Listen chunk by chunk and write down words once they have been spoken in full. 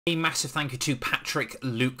A massive thank you to Patrick,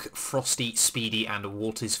 Luke, Frosty, Speedy and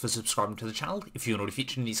Walters for subscribing to the channel. If you want to be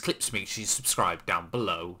featured in these clips, make sure you subscribe down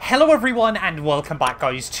below. Hello everyone and welcome back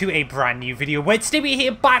guys to a brand new video where today we're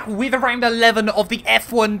here back with round 11 of the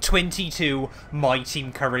F1 22 My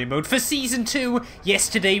Team Career Mode for Season 2.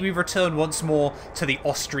 Yesterday we returned once more to the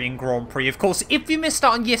Austrian Grand Prix. Of course, if you missed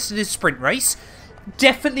out on yesterday's sprint race,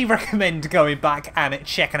 definitely recommend going back and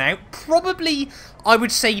checking out probably, I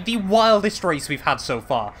would say, the wildest race we've had so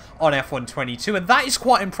far on F1 22, and that is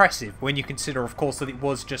quite impressive when you consider, of course, that it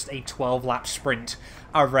was just a 12-lap sprint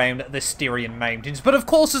around the Styrian Mountains. But of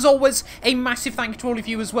course, as always, a massive thank you to all of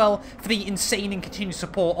you as well for the insane and continued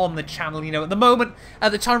support on the channel. You know, at the moment,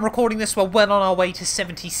 at the time of recording this, we're well on our way to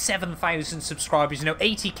 77,000 subscribers. You know,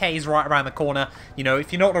 80k is right around the corner. You know,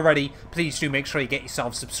 if you're not already, please do make sure you get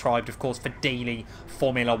yourself subscribed, of course, for daily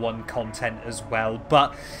Formula 1 content as well.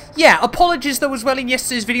 But yeah, apologies though as well in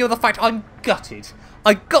yesterday's video, the fact I'm gutted.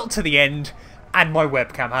 I got to the end and my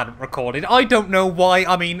webcam hadn't recorded. I don't know why.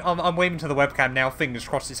 I mean, I'm waving to the webcam now. Fingers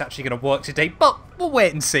crossed it's actually going to work today. But we'll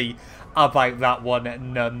wait and see about that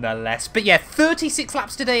one nonetheless. But yeah, 36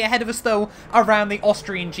 laps today ahead of us, though, around the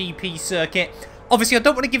Austrian GP circuit. Obviously, I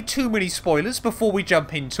don't want to give too many spoilers before we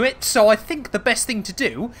jump into it. So I think the best thing to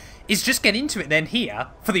do is just get into it then here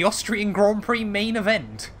for the Austrian Grand Prix main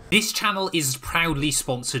event. This channel is proudly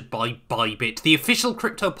sponsored by Bybit, the official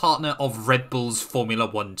crypto partner of Red Bull's Formula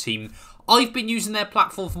 1 team. I've been using their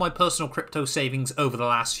platform for my personal crypto savings over the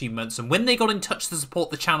last few months, and when they got in touch to support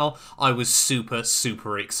the channel, I was super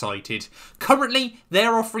excited. Currently,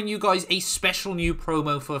 they're offering you guys a special new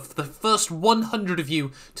promo for the first 100 of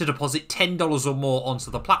you to deposit $10 or more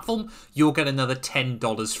onto the platform. You'll get another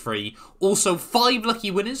 $10 free. Also, 5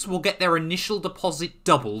 lucky winners will get their initial deposit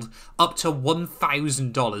doubled up to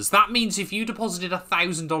 $1,000. That means if you deposited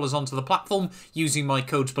 $1,000 onto the platform using my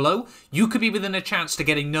codes below, you could be within a chance to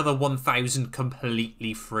get another $1,000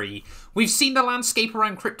 completely free. We've seen the landscape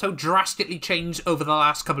around crypto drastically change over the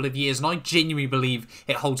last couple of years, and I genuinely believe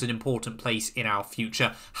it holds an important place in our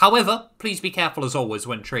future. However, please be careful as always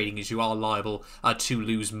when trading, as you are liable to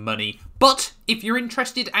lose money. But if you're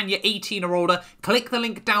interested and you're 18 or older, click the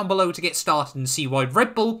link down below to get started and see why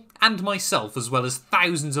Red Bull and myself, as well as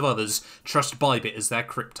thousands of others, trust Bybit as their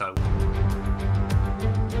crypto.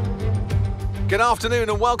 Good afternoon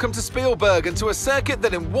and welcome to Spielberg, and to a circuit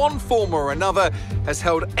that in one form or another has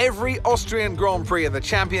held every Austrian Grand Prix in the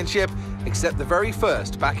championship except the very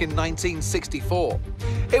first back in 1964.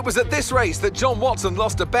 It was at this race that John Watson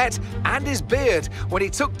lost a bet and his beard when he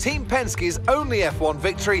took Team Penske's only F1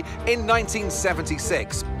 victory in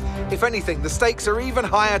 1976. If anything, the stakes are even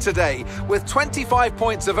higher today, with 25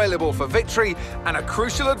 points available for victory and a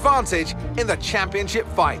crucial advantage in the championship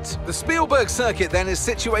fight. The Spielberg circuit then is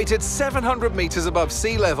situated 700 metres above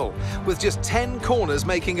sea level, with just 10 corners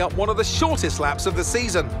making up one of the shortest laps of the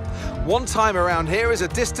season. One time around here is a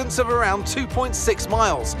distance of around 2.6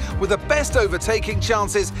 miles, with the best overtaking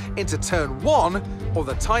chances into turn 1 or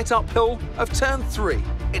the tight uphill of turn 3.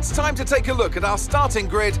 It's time to take a look at our starting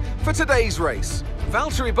grid for today's race.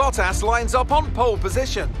 Valtteri Bottas lines up on pole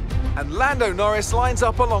position, and Lando Norris lines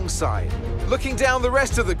up alongside. Looking down the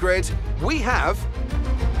rest of the grid, we have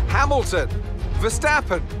Hamilton,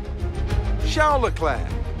 Verstappen, Charles Leclerc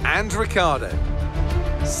and Ricciardo,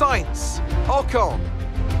 Sainz, Ocon,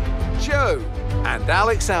 Joe and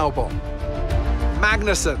Alex Albon,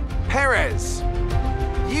 Magnussen, Perez,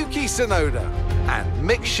 Yuki Tsunoda and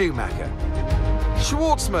Mick Schumacher,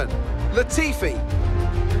 Schwartzman, Latifi,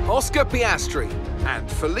 Oscar Piastri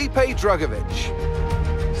and Felipe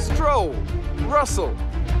Drugovich, Stroll, Russell,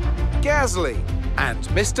 Gasly and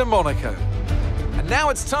Mr. Monaco. And now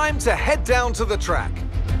it's time to head down to the track.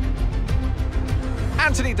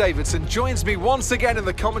 Anthony Davidson joins me once again in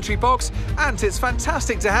the commentary box, and it's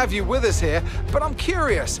fantastic to have you with us here, but I'm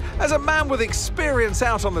curious, as a man with experience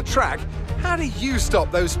out on the track, how do you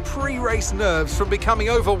stop those pre-race nerves from becoming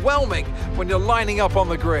overwhelming when you're lining up on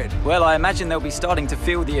the grid? Well, I imagine they'll be starting to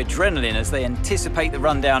feel the adrenaline as they anticipate the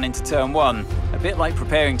rundown into turn 1, a bit like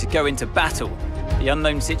preparing to go into battle. The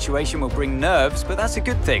unknown situation will bring nerves, but that's a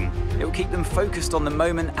good thing. It will keep them focused on the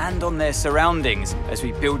moment and on their surroundings as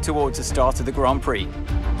we build towards the start of the Grand Prix.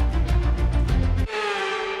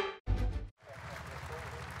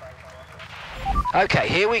 Okay,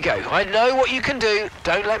 here we go. I know what you can do.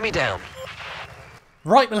 Don't let me down.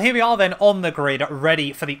 Right, well here we are then on the grid,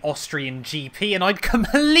 ready for the Austrian GP, and I'd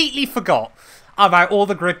completely forgot about all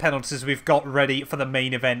the grid penalties we've got ready for the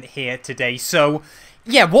main event here today. So,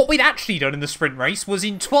 yeah, what we'd actually done in the sprint race was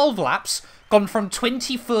in 12 laps, gone from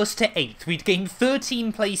 21st to 8th. We'd gained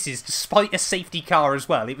 13 places despite a safety car as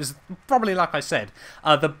well. It was probably, like I said,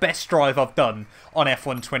 the best drive I've done on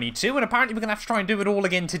F1 22, and apparently we're going to have to try and do it all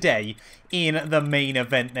again today in the main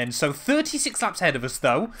event then. So 36 laps ahead of us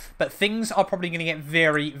though, but things are probably going to get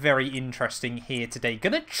very, very interesting here today.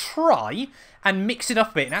 Going to try and mix it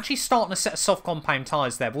up a bit and actually start on a set of soft compound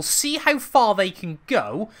tyres there. We'll see how far they can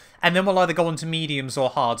go, and then we'll either go on to mediums or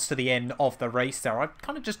hards to the end of the race there. I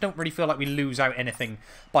kind of just don't really feel like we lose out anything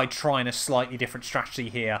by trying a slightly different strategy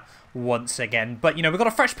here once again. But, you know, we've got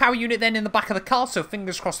a fresh power unit then in the back of the car, so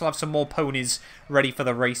fingers crossed we'll have some more ponies ready for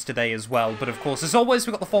the race today as well. But, of course, as always,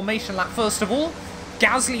 we've got the formation lap first of all.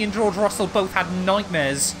 Gasly and George Russell both had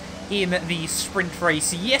nightmares in the sprint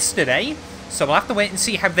race yesterday, so we'll have to wait and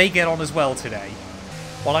see how they get on as well today.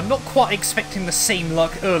 Well, I'm not quite expecting the same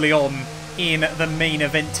luck early on in the main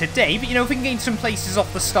event today, but, you know, if we can gain some places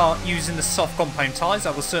off the start using the soft compound tyres,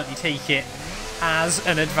 I will certainly take it as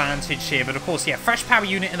an advantage here. But, of course, yeah, fresh power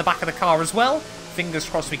unit in the back of the car as well. Fingers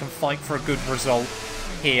crossed we can fight for a good result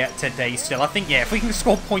here today still. I think, yeah, if we can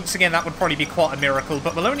score points again, that would probably be quite a miracle,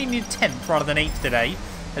 but we'll only need 10th rather than 8th today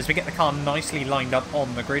as we get the car nicely lined up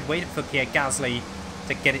on the grid, waiting for Pierre Gasly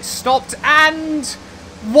to get it stopped, and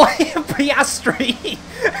why Piastri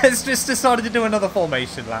has just decided to do another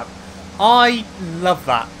formation lap. I love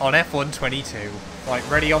that on F1 22. Right,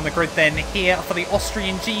 ready on the grid then here for the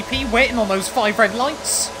Austrian GP, waiting on those 5 red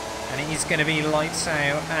lights, and it is going to be lights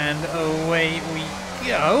out, and away we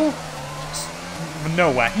go.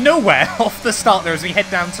 Just nowhere off the start there as we head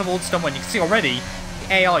down towards turn 1. You can see already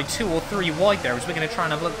the AI 2 or 3 wide there as we're going to try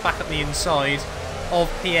and have a look back at the inside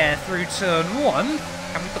of Pierre through turn 1.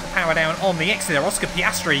 Can we put the power down on the exit there? Oscar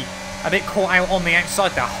Piastri a bit caught out on the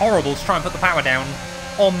outside there. Horrible to try and put the power down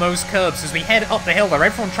on those curbs as we head up the hill there.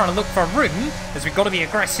 Everyone trying to look for room as we've got to be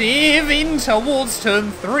aggressive in towards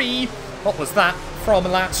turn 3. What was that from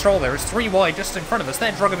Lance Stroll there? It's 3 wide just in front of us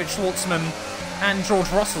there. Drugovich, Schwartzman and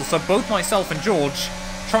George Russell. So both myself and George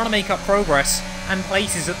trying to make up progress and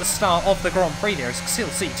places at the start of the Grand Prix there. As you can still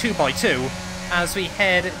see 2 by 2 as we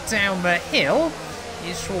head down the hill.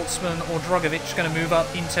 Is Schwartzman or Drugovich going to move up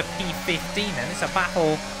into P15 then? It's a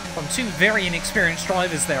battle from 2 very inexperienced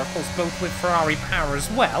drivers there, of course, both with Ferrari power as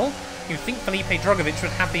well. You'd think Felipe Drugovich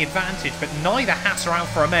would have the advantage, but neither Haas or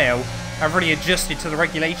Alfa Romeo have really adjusted to the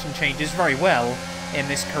regulation changes very well in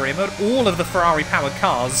this career mode. All of the Ferrari powered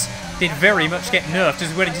cars did very much get nerfed as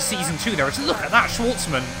we went into Season 2 there. Look at that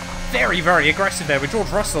Schwartzman. Very, very aggressive there with George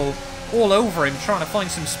Russell all over him, trying to find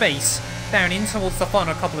some space down in towards the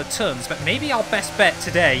final couple of turns. But maybe our best bet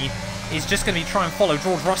today is just going to be try and follow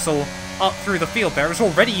George Russell up through the field there, as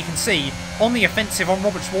already you can see on the offensive on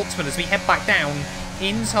Robert Schwartzman as we head back down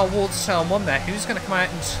in towards turn 1 there. Who's going to come out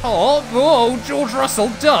and top? Oh, George Russell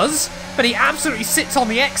does, but he absolutely sits on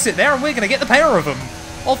the exit there, and we're going to get the pair of them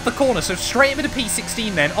off the corner. So straight into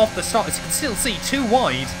P16 then, off the start, as you can still see, 2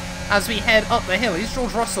 wide as we head up the hill. Is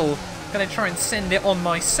George Russell going to try and send it on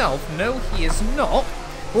myself? No, he is not.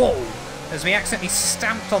 Whoa, as we accidentally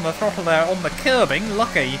stamped on the throttle there on the curbing.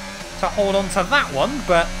 Lucky to hold on to that one,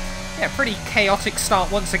 but yeah, pretty chaotic start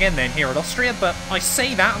once again then here at Austria, but I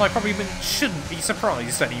say that and I probably shouldn't be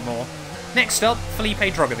surprised anymore. Next up, Felipe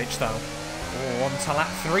Drugovich though. Oh, on to lap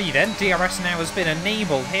 3 then. DRS now has been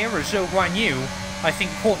enabled here as Zhou Guanyu, I think,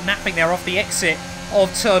 caught napping there off the exit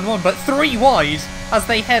of turn 1, but 3 wide as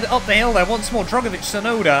they head up the hill there once more. Drugovich,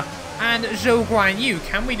 Tsunoda and Zhou Guanyu.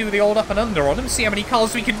 Can we do the old up and under on them? See how many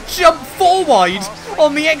cars we can jump 4 wide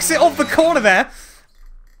on the exit of the corner there.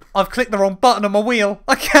 I've clicked the wrong button on my wheel.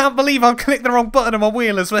 I can't believe I've clicked the wrong button on my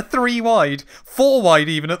wheel as we're 3 wide. 4 wide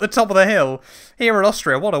even at the top of the hill. Here at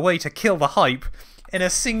Austria, what a way to kill the hype in a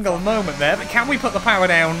single moment there. But can we put the power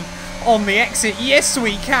down on the exit? Yes,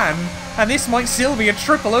 we can. And this might still be a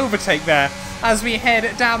triple overtake there as we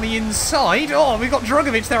head down the inside. Oh, we've got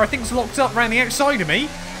Drugovich there, I think, is locked up around the outside of me.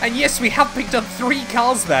 And yes, we have picked up 3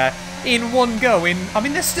 cars there in one go. I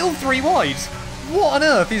mean, they're still 3 wide. What on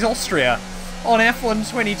earth is Austria on F1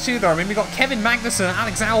 22 though? I mean, we've got Kevin Magnussen,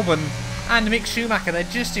 Alex Albon and Mick Schumacher. They're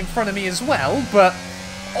just in front of me as well, but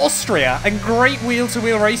Austria and great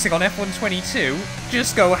wheel-to-wheel racing on F1 22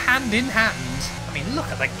 just go hand in hand. I mean, look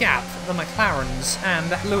at the gap the McLarens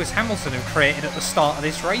and Lewis Hamilton have created at the start of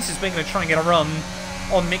this race as we're going to try and get a run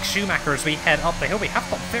on Mick Schumacher as we head up the hill. We have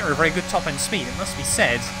got very, very good top-end speed, it must be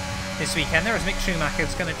said, this weekend. There is Mick Schumacher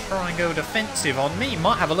is going to try and go defensive on me.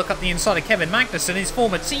 Might have a look up the inside of Kevin Magnussen, his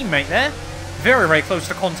former teammate there. Very, very close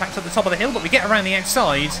to contact at the top of the hill, but we get around the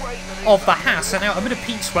outside of the Haas and out a bit of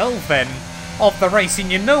P12 then of the race.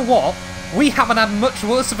 And you know what? We haven't had much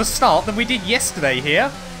worse of a start than we did yesterday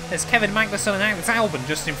here There's Kevin Magnussen and Alex Albon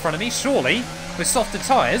just in front of me. Surely, with softer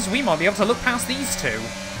tyres, we might be able to look past these two.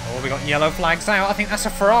 Oh, we got yellow flags out. I think that's a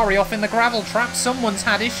Ferrari off in the gravel trap. Someone's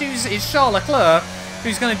had issues. It's Charles Leclerc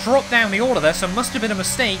who's going to drop down the order there, so must have been a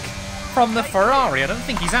mistake from the Ferrari. I don't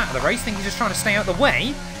think he's out of the race. I think he's just trying to stay out of the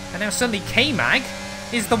way. And now suddenly K-Mag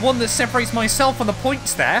is the one that separates myself on the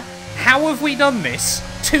points there. How have we done this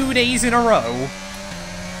 2 days in a row?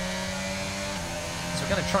 So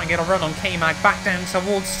we're going to try and get a run on K-Mag back down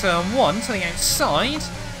towards turn 1 to the outside.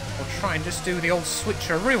 We'll try and just do the old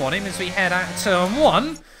switcheroo on him as we head out of turn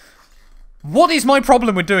 1. What is my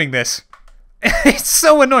problem with doing this? It's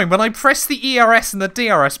so annoying. When I press the ERS and the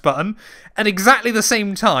DRS button at exactly the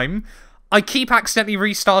same time, I keep accidentally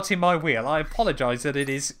restarting my wheel. I apologise that it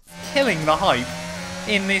is killing the hype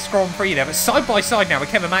in this Grand Prix there. But side by side now with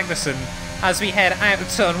Kevin Magnussen as we head out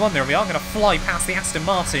of turn 1 there. We are going to fly past the Aston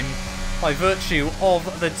Martin by virtue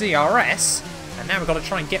of the DRS. And now we've got to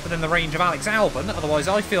try and get within the range of Alex Albon. Otherwise,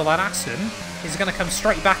 I feel that Aston is going to come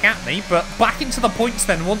straight back at me. But back into the points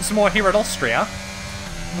then once more here at Austria.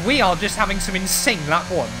 We are just having some insane lap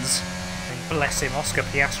ones. And bless him, Oscar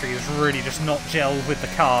Piastri has really just not gelled with the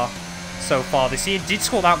car so far this year. Did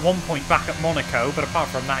score that 1 point back at Monaco, but apart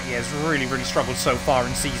from that, he has really, really struggled so far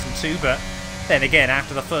in Season 2. But then again,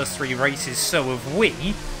 after the first 3 races, so have we.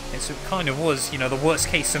 It kind of was, you know, the worst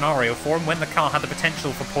case scenario for him when the car had the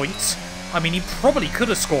potential for points. I mean, he probably could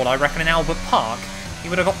have scored, I reckon, in Albert Park. He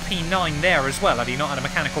would have got P9 there as well had he not had a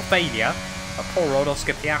mechanical failure. But poor old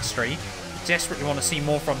Oscar Piastri. Desperately want to see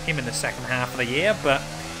more from him in the second half of the year, but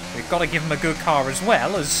we've got to give him a good car as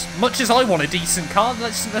well. As much as I want a decent car,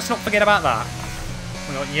 let's not forget about that.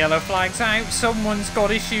 We've got yellow flags out. Someone's got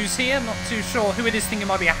issues here. Not too sure who it is. Think it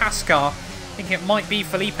might be a Haas car. I think it might be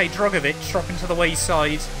Felipe Drugovich dropping to the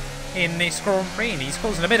wayside in this Grand Prix, and he's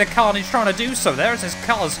causing a bit of carnage trying to do so there as his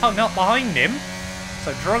car's hung up behind him.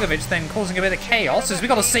 So Drugovich then causing a bit of chaos as we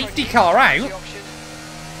got a safety car out.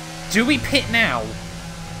 Do we pit now?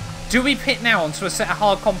 Do we pit now onto a set of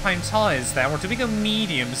hard compound tyres there, or do we go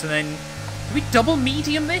mediums and then... Do we double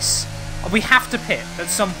medium this? We have to pit at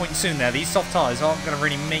some point soon there. These soft tyres aren't going to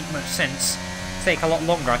really make much sense. Take a lot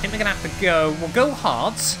longer. I think we're going to have to go... We'll go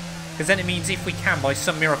hards, because then it means if we can, by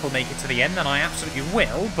some miracle, make it to the end, then I absolutely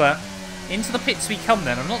will. But into the pits we come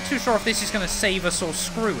then. I'm not too sure if this is going to save us or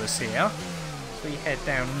screw us here. So we head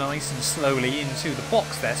down nice and slowly into the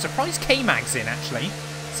box there. Surprised K-Mag's in, actually.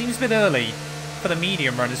 Seems a bit early for the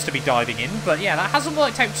medium runners to be diving in, but yeah, that hasn't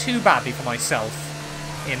worked out too badly for myself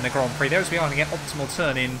in the Grand Prix there as we are going to get optimal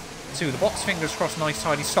turn in to the box. Fingers crossed, nice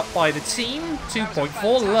tidy stop by the team. 2.4,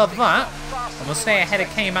 love that. And we'll stay ahead of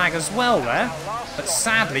K-Mag as well there, but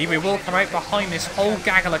sadly we will come out behind this whole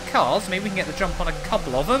gaggle of cars. Maybe we can get the jump on a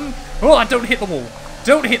couple of them. Oh, I don't hit the wall.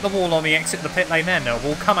 Don't hit the wall on the exit of the pit lane there. No,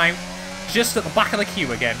 we'll come out just at the back of the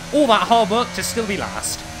queue again. All that hard work to still be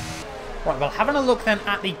last. Right, well, having a look then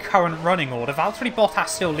at the current running order, Valtteri Bottas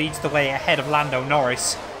still leads the way ahead of Lando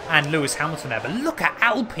Norris and Lewis Hamilton there. But look at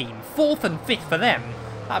Alpine, 4th and 5th for them.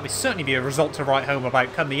 That would certainly be a result to write home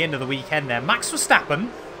about come the end of the weekend there. Max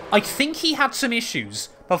Verstappen, I think he had some issues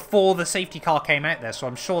before the safety car came out there, so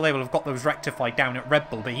I'm sure they will have got those rectified down at Red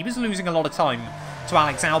Bull. But he was losing a lot of time to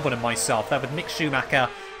Alex Albon and myself there, with Mick Schumacher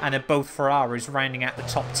and both Ferraris rounding out the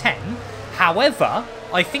top 10. However,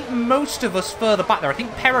 I think most of us further back there, I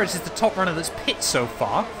think Perez is the top runner that's pit so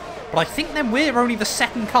far, but I think then we're only the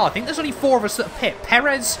second car. I think there's only 4 of us that are pit.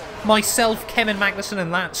 Perez, myself, Kevin Magnussen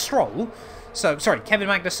and Lance Stroll. So, sorry, Kevin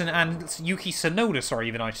Magnussen and Yuki Tsunoda, sorry,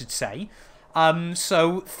 even I should say.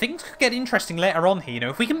 So things could get interesting later on here. You know,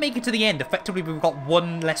 if we can make it to the end, effectively we've got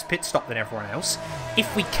 1 less pit stop than everyone else.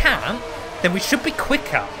 If we can't, then we should be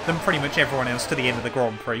quicker than pretty much everyone else to the end of the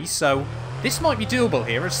Grand Prix. So this might be doable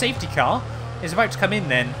here. A safety car is about to come in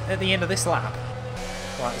then at the end of this lap.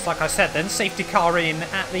 Right, it's like I said then, safety car in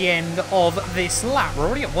at the end of this lap. We're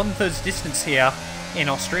already at 1/3 distance here in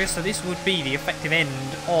Austria, so this would be the effective end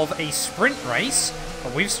of a sprint race.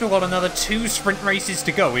 But we've still got another 2 sprint races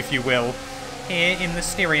to go, if you will, here in the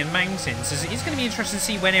Styrian Mountains. As it is going to be interesting to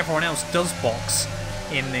see when everyone else does box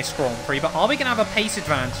in this Grand Prix. But are we going to have a pace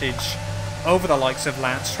advantage over the likes of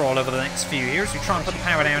Lance Stroll over the next few years? We try and put the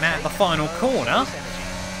power down at the final corner.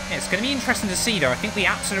 Yeah, it's going to be interesting to see, though. I think we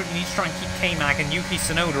absolutely need to try and keep K-Mag and Yuki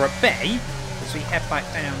Tsunoda at bay as we head back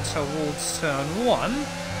down towards turn 1.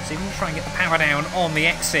 So we can try and get the power down on the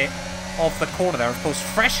exit of the corner there. Of course,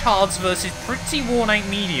 fresh hards versus pretty worn-out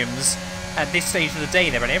mediums at this stage of the day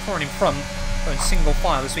there, but everyone in front going single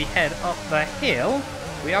file as we head up the hill.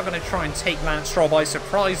 We are going to try and take Lance Stroll by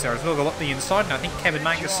surprise there as we'll go up the inside, and I think Kevin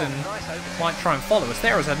Magnussen might try and follow us.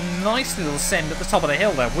 There is a nice little send at the top of the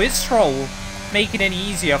hill there with Stroll make it any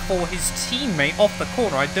easier for his teammate off the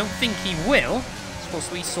corner. I don't think he will. Of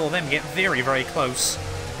course, we saw them get very, very close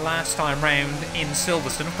last time round in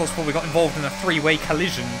Silverstone. Of course, before we got involved in a three-way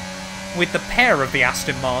collision with the pair of the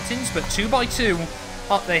Aston Martins, but 2x2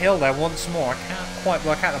 up the hill there once more. I can't quite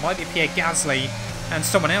work out. There might be Pierre Gasly and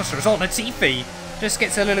someone else. The result, Latifi just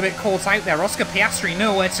gets a little bit caught out there. Oscar Piastri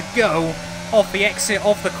nowhere to go off the exit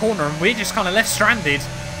of the corner, and we're just kind of left stranded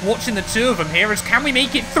watching the two of them here. As can we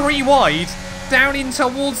make it 3 wide down in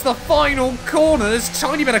towards the final corner? There's a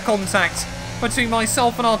tiny bit of contact between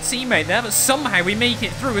myself and our teammate there, but somehow we make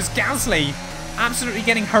it through as Gasly absolutely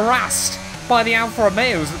getting harassed by the Alfa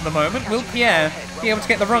Romeos at the moment. Will Pierre be able to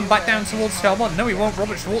get the run back down towards Tail 1? No, he won't.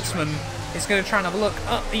 Robert Schwartzman is going to try and have a look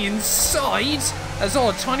up the inside. There's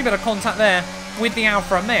a tiny bit of contact there with the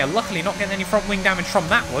Alfa Romeo. Luckily not getting any front wing damage from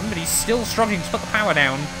that one, but he's still struggling to put the power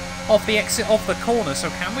down off the exit of the corner. So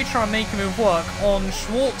can we try and make a move work on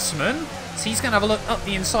Schwartzman? So he's going to have a look up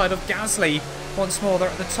the inside of Gasly once more. They're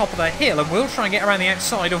at the top of the hill, and we'll try and get around the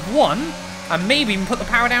outside of one, and maybe even put the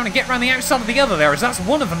power down and get around the outside of the other there, as that's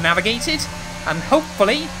one of them navigated. And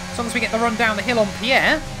hopefully, as long as we get the run down the hill on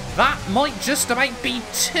Pierre, that might just about be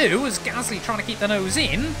 2, as Gasly trying to keep the nose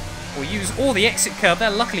in. We'll use all the exit curb there.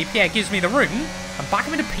 Luckily, Pierre gives me the room, and back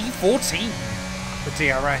him into P14. The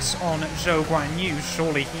DRS on Zhou Guanyu.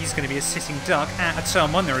 Surely he's going to be a sitting duck at a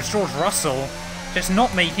turn 1 there, as George Russell just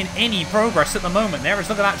not making any progress at the moment there. As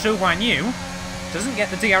look at that, Zhou Guanyu doesn't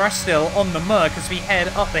get the DRS still on the Merc as we head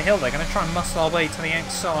up the hill. They're going to try and muscle our way to the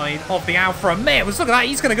outside of the Alfa Romeo. Look at that,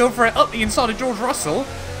 he's going to go for it up the inside of George Russell.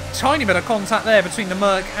 Tiny bit of contact there between the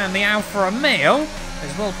Merc and the Alfa Romeo.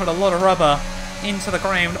 As well put a lot of rubber into the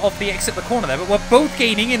ground off the exit of the corner there, but we're both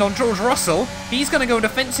gaining in on George Russell. He's going to go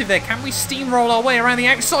defensive there. Can we steamroll our way around the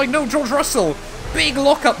outside? No, George Russell. Big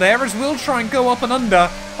lock up there as we'll try and go up and under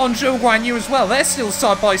on Zhou Guanyu as well. They're still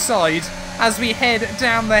side by side as we head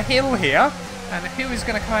down the hill here. And who is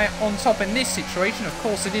going to come out on top in this situation? Of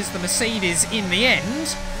course, it is the Mercedes in the end.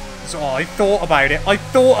 So I thought about it.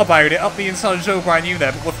 Up the inside of Zhou Guanyu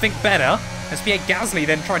there, but we'll think better as Pierre Gasly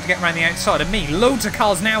then tried to get around the outside of me. Loads of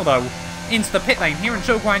cars now, though, into the pit lane here, and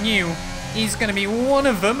Zhou Guanyu is going to be one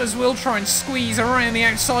of them as we'll try and squeeze around the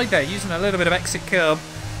outside there using a little bit of exit curb.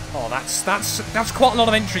 Oh, that's quite a lot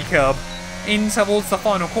of entry curb in towards the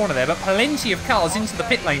final corner there, but plenty of cars into the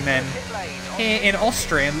pit lane then here in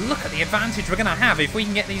Austria. And look at the advantage we're going to have if we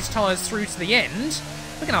can get these tyres through to the end.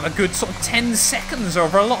 We're going to have a good sort of 10 seconds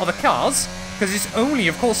over a lot of the cars, because it's only,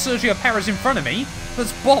 of course, Sergio Perez in front of me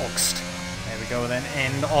that's boxed. There we go then,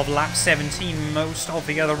 end of lap 17. Most of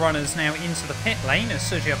the other runners now into the pit lane as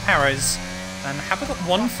Sergio Perez. And have we got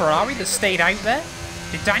one Ferrari that stayed out there?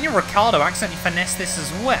 Did Daniel Ricciardo accidentally finesse this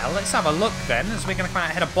as well? Let's have a look then, as we're going to come out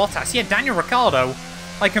ahead of Bottas. Yeah, Daniel Ricciardo.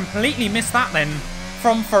 I completely missed that then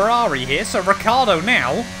from Ferrari here. So Ricciardo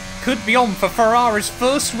now could be on for Ferrari's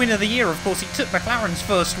first win of the year. Of course, he took McLaren's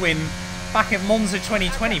first win back at Monza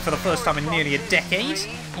 2020 for the first time in nearly a decade.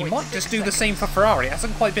 He might just do the same for Ferrari. It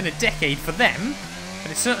hasn't quite been a decade for them,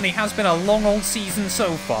 but it certainly has been a long old season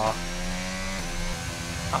so far.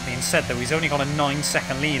 That being said, though, he's only got a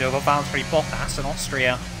 9-second lead over Valtteri Bottas, and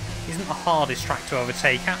Austria isn't the hardest track to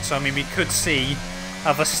overtake at, so I mean we could see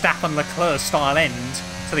a Verstappen-Leclerc style end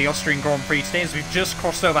to the Austrian Grand Prix today, as we've just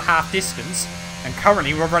crossed over half distance, and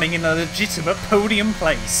currently we're running in a legitimate podium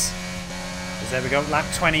place. As there we go, lap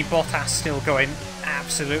 20, Bottas still going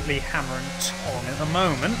absolutely hammer and tong at the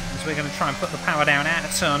moment, as we're going to try and put the power down out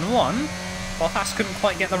of turn 1. Bottas couldn't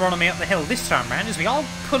quite get the run on me up the hill this time round, as we are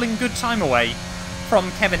pulling good time away from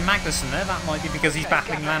Kevin Magnussen there. That might be because he's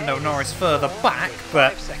battling Lando Norris further back,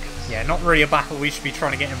 but yeah, not really a battle we should be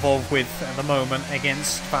trying to get involved with at the moment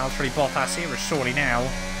against Valtteri Bottas here, as surely now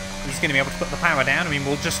he's going to be able to put the power down. I mean,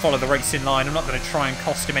 we'll just follow the racing line. I'm not going to try and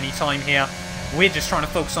cost him any time here. We're just trying to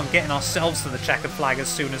focus on getting ourselves to the checkered flag as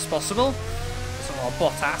soon as possible. So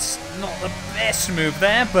Bottas, not the best move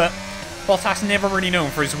there, but Bottas never really known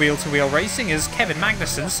for his wheel-to-wheel racing, as Kevin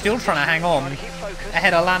Magnussen still trying to hang on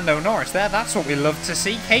ahead of Lando Norris there. That's what we love to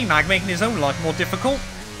see. K-Mag making his own life more difficult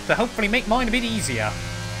to hopefully make mine a bit easier.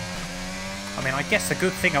 I mean, I guess the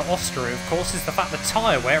good thing at Austria, of course, is the fact that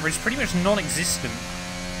tyre wear is pretty much non-existent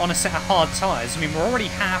on a set of hard tyres. I mean, we're already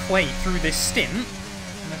halfway through this stint,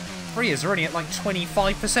 and the Free is already at like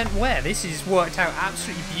 25% wear. This has worked out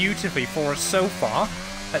absolutely beautifully for us so far,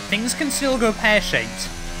 but things can still go pear-shaped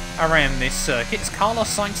around this circuit. As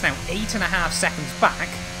Carlos Sainz now 8.5 seconds back.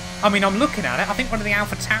 I mean, I'm looking at it, I think one of the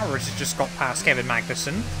Alpha Taurus has just got past Kevin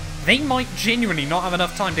Magnussen. They might genuinely not have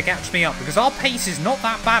enough time to catch me up, because our pace is not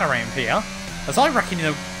that bad around here. As I reckon, you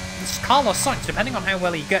know, Carlos Sainz, depending on how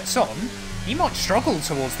well he gets on, he might struggle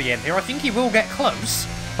towards the end here. I think he will get close,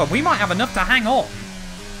 but we might have enough to hang on.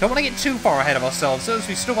 Don't want to get too far ahead of ourselves, though, as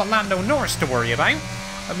we've still got Lando Norris to worry about.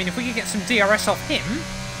 I mean, if we could get some DRS off him,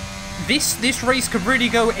 this race could really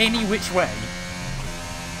go any which way.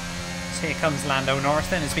 So here comes Lando Norris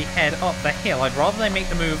then as we head up the hill. I'd rather they make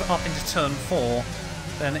the move up into turn 4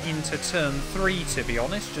 than into turn 3, to be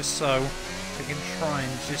honest, just so we can try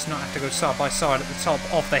and just not have to go side by side at the top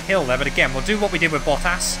of the hill there. But again, we'll do what we did with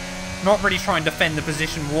Bottas. Not really try and defend the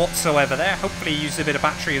position whatsoever there. Hopefully he used a bit of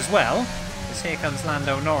battery as well. Because here comes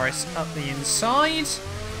Lando Norris up the inside.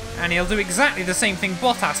 And he'll do exactly the same thing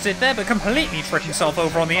Bottas did there, but completely trip himself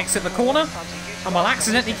over on the exit of the corner. And will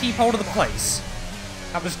accidentally keep hold of the place.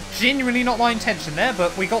 That was genuinely not my intention there,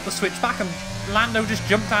 but we got the switch back and Lando just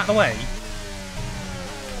jumped out of the way.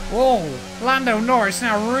 Whoa, Lando Norris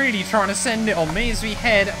now really trying to send it on me as we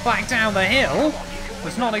head back down the hill.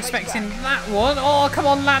 Was not expecting that one. Oh, come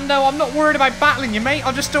on, Lando. I'm not worried about battling you, mate.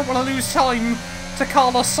 I just don't want to lose time to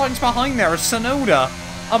Carlos Sainz behind there as Tsunoda.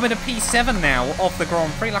 I'm in a P7 now of the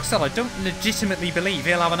Grand Prix. Like I said, I don't legitimately believe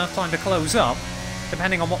he'll have enough time to close up,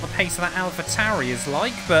 depending on what the pace of that AlphaTauri is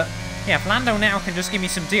like. But yeah, if Lando now can just give me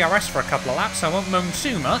some DRS for a couple of laps, I won't moan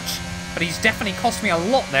too much. But he's definitely cost me a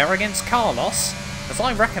lot there against Carlos, as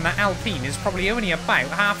I reckon that Alpine is probably only about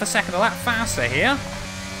half a second a lap faster here.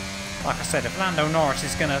 Like I said, if Lando Norris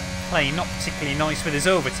is going to play not particularly nice with his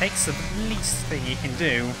overtakes, the least thing he can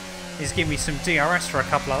do is give me some DRS for a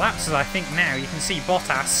couple of laps, as I think now you can see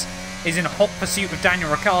Bottas is in hot pursuit of Daniel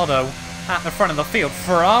Ricciardo at the front of the field.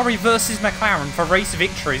 Ferrari versus McLaren for race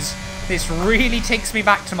victories. This really takes me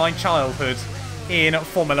back to my childhood in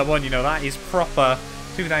Formula 1, you know, that is proper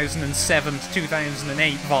 2007 to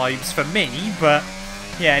 2008 vibes for me, but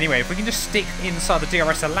yeah, anyway, if we can just stick inside the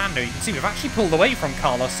DRS of Lando, you can see we've actually pulled away from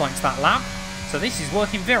Carlos Sainz that lap. So this is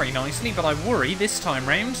working very nicely, but I worry this time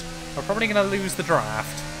round we're probably going to lose the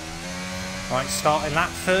draft. Right, starting lap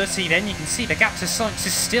 30 then, you can see the gap to Sainz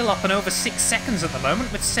is still up and over 6 seconds at the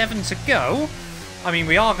moment with 7 to go. I mean,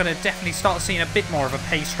 we are going to definitely start seeing a bit more of a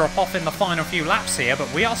pace drop off in the final few laps here,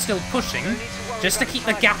 but we are still pushing just to keep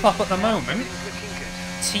the gap up at the moment.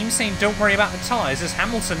 Team saying don't worry about the tyres as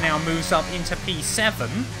Hamilton now moves up into P7,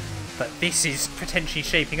 but this is potentially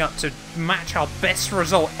shaping up to match our best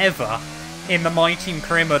result ever in the My Team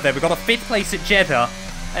career mode there. We've got a 5th place at Jeddah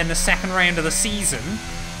in the 2nd round of the season,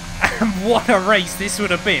 and what a race this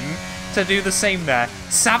would have been to do the same there.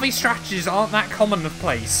 Savvy strategies aren't that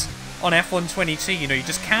commonplace on F1 22, you know, you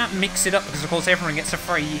just can't mix it up because of course everyone gets a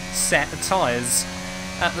free set of tyres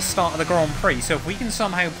at the start of the Grand Prix, so if we can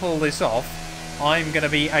somehow pull this off, I'm going to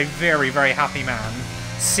be a very, very happy man.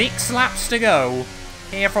 6 laps to go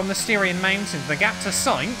here from the Styrian Mountains. The gap to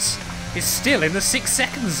Sainz is still in the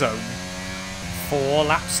 6-second zone. 4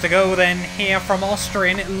 laps to go then here from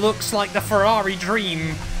Austrian. It looks like the Ferrari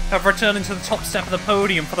dream of returning to the top step of the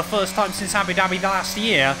podium for the first time since Abu Dhabi last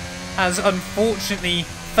year has unfortunately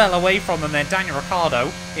fell away from them there. Daniel Ricciardo,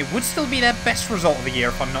 it would still be their best result of the year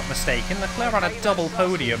if I'm not mistaken. Leclerc had a double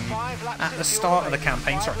podium at the start of the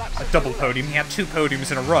campaign. Sorry, a double podium. He had 2 podiums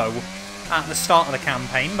in a row at the start of the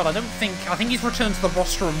campaign, but I think he's returned to the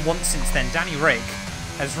rostrum once since then. Danny Rick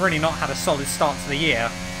has really not had a solid start to the year,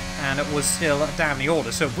 and it was still down the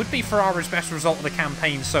order. So it would be Ferrari's best result of the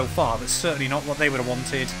campaign so far, but certainly not what they would have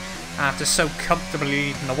wanted after so comfortably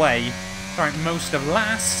leading the way throughout most of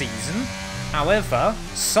last season. However,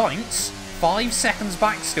 Sainz, 5 seconds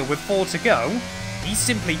back still with 4 to go. He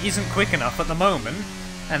simply isn't quick enough at the moment.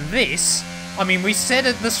 And this, I mean, we said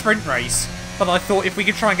at the sprint race, but I thought if we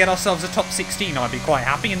could try and get ourselves a top 16, I'd be quite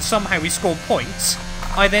happy, and somehow we scored points.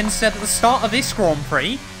 I then said at the start of this Grand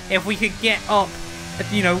Prix, if we could get up,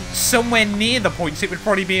 you know, somewhere near the points, it would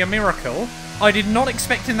probably be a miracle. I did not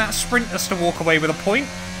expect in that sprint us to walk away with a point,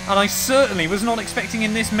 and I certainly was not expecting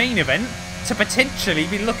in this main event to potentially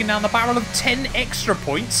be looking down the barrel of 10 extra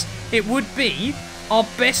points. It would be our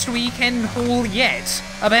best weekend haul yet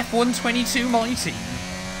of F1 22 My Team.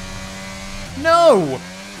 No!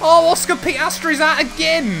 Oh, Oscar Piastri's out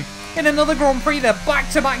again in another Grand Prix there.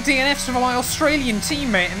 Back-to-back DNFs for my Australian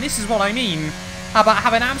teammate, and this is what I mean about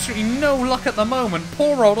having absolutely no luck at the moment.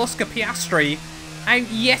 Poor old Oscar Piastri out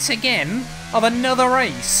yet again of another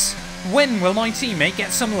race. When will my teammate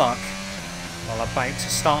get some luck? Well, about to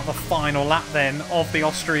start the final lap then of the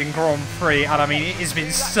Austrian Grand Prix, and I mean, it has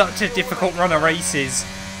been such a difficult run of races.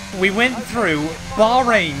 We went through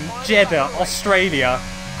Bahrain, Jeddah, Australia,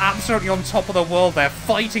 absolutely on top of the world there,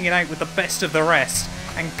 fighting it out with the best of the rest,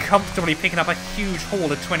 and comfortably picking up a huge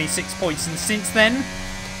haul of 26 points, and since then,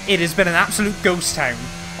 it has been an absolute ghost town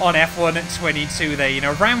on F1 22 there. You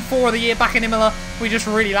know, round 4 of the year back in Imola, we just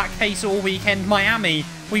really lacked pace all weekend. Miami,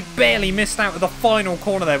 we barely missed out with the final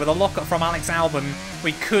corner there with a lockup from Alex Albon.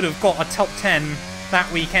 We could have got a top 10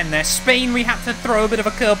 that weekend there. Spain, we had to throw a bit of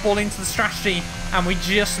a curveball into the strategy, and we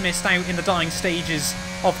just missed out in the dying stages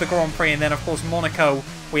of the Grand Prix. And then, of course, Monaco,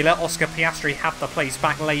 we let Oscar Piastri have the place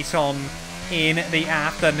back late on in the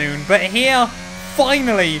afternoon. But here,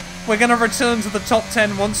 finally, we're going to return to the top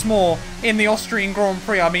 10 once more in the Austrian Grand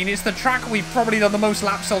Prix. I mean, it's the track we've probably done the most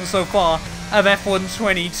laps on so far of F1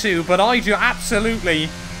 22, but I absolutely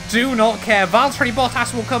do not care. Valtteri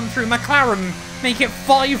Bottas will come through. McLaren make it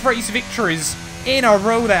 5 race victories in a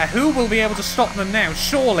row there. Who will be able to stop them now?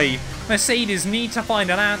 Surely Mercedes need to find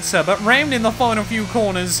an answer, but round in the final few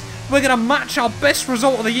corners, we're going to match our best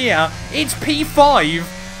result of the year. It's P5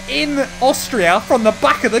 in Austria from the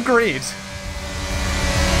back of the grid.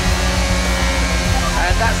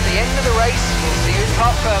 And that's the end of the race. We'll see you in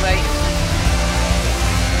Parc Fermé.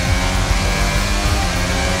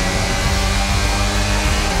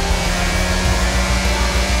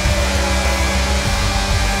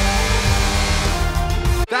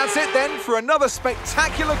 That's it then for another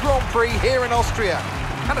spectacular Grand Prix here in Austria.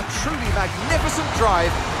 And a truly magnificent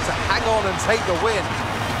drive to hang on and take the win.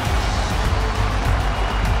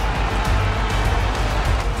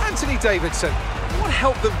 Anthony Davidson, what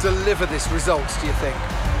helped them deliver this result, do you think?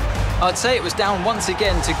 I'd say it was down once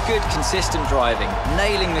again to good, consistent driving,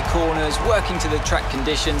 nailing the corners, working to the track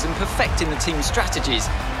conditions and perfecting the team's strategies.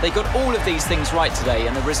 They got all of these things right today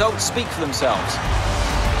and the results speak for themselves.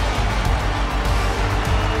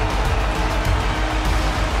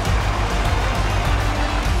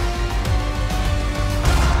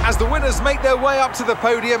 As the winners make their way up to the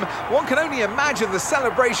podium, one can only imagine the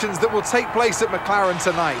celebrations that will take place at McLaren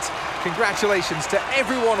tonight. Congratulations to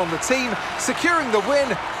everyone on the team, securing the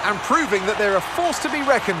win and proving that they're a force to be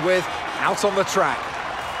reckoned with out on the track.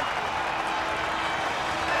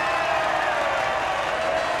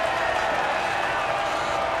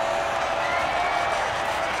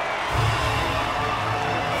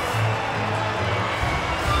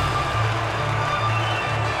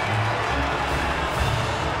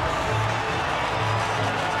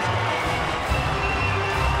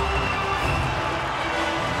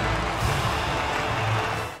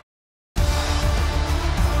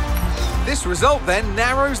 This result then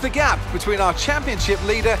narrows the gap between our championship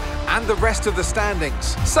leader and the rest of the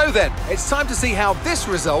standings. So then, it's time to see how this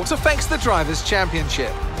result affects the Drivers'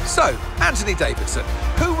 Championship. So, Anthony Davidson,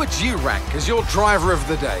 who would you rank as your driver of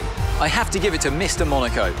the day? I have to give it to Mr.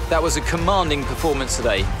 Monaco. That was a commanding performance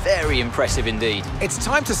today. Very impressive indeed. It's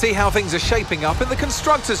time to see how things are shaping up in the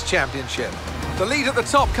Constructors' Championship. The lead at the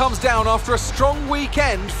top comes down after a strong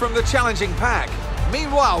weekend from the challenging pack.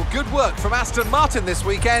 Meanwhile, good work from Aston Martin this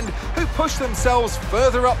weekend, who pushed themselves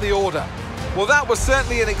further up the order. Well, that was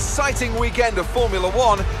certainly an exciting weekend of Formula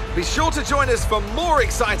One. Be sure to join us for more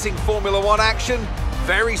exciting Formula One action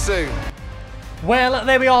very soon. Well,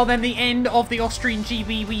 there we are then, the end of the Austrian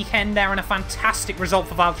GB weekend there, and a fantastic result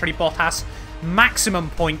for Valtteri Bottas. Maximum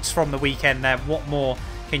points from the weekend there. What more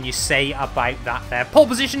can you say about that there? Pole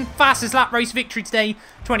position, fastest lap race victory today.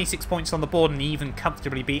 26 points on the board, and he even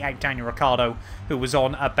comfortably beat out Daniel Ricciardo, who was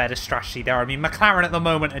on a better strategy there. I mean, McLaren at the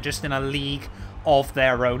moment are just in a league of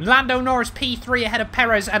their own. Lando Norris P3 ahead of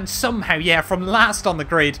Perez, and somehow, yeah, from last on the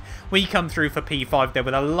grid, we come through for P5 there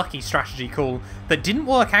with a lucky strategy call that didn't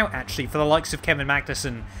work out, actually, for the likes of Kevin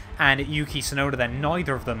Magnussen and Yuki Tsunoda there.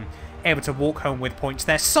 Neither of them able to walk home with points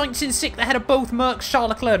there. Sainz in 6th ahead of both Mercs, Charles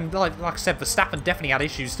Leclerc, like I said, Verstappen definitely had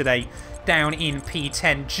issues today down in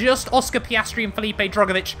P10. Just Oscar Piastri and Felipe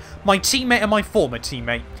Drugovich, my teammate and my former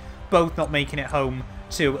teammate, both not making it home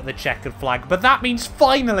to the checkered flag. But that means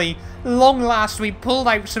finally, long last, we pulled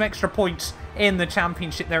out some extra points in the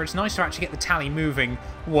championship there. It's nice to actually get the tally moving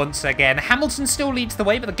once again. Hamilton still leads the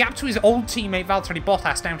way, but the gap to his old teammate Valtteri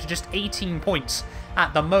Bottas down to just 18 points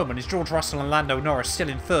at the moment, as George Russell and Lando Norris still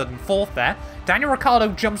in 3rd and 4th there. Daniel Ricciardo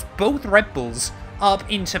jumps both Red Bulls up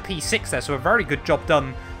into P6 there, so a very good job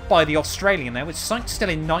done by the Australian there, with Sainz still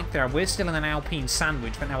in 9th there, and we're still in an Alpine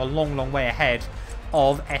sandwich, but now a long, long way ahead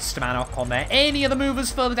of Esteban Ocon there. Any of the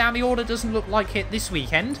movers further down the order doesn't look like it this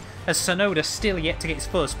weekend, as Tsunoda still yet to get his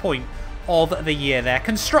first point of the year there.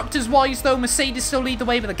 Constructors-wise, though, Mercedes still lead the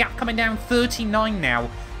way, but the gap coming down 39 now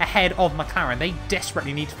ahead of McLaren. They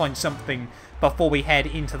desperately need to find something before we head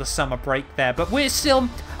into the summer break there. But we're still,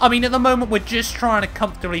 I mean, at the moment, we're just trying to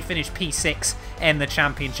comfortably finish P6 in the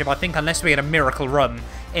championship. I think unless we get a miracle run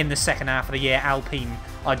in the second half of the year, Alpine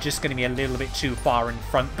are just going to be a little bit too far in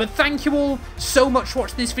front. But thank you all so much for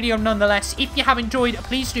watching this video nonetheless. If you have enjoyed,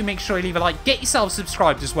 please do make sure you leave a like, get yourself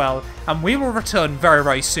subscribed as well, and we will return very,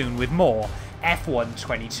 very soon with more F1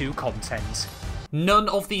 22 content. None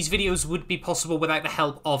of these videos would be possible without the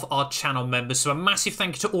help of our channel members, so a massive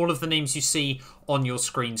thank you to all of the names you see on your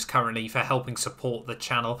screens currently for helping support the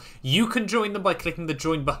channel. You can join them by clicking the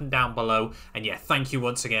join button down below, and yeah, thank you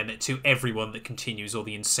once again to everyone that continues all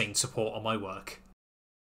the insane support on my work.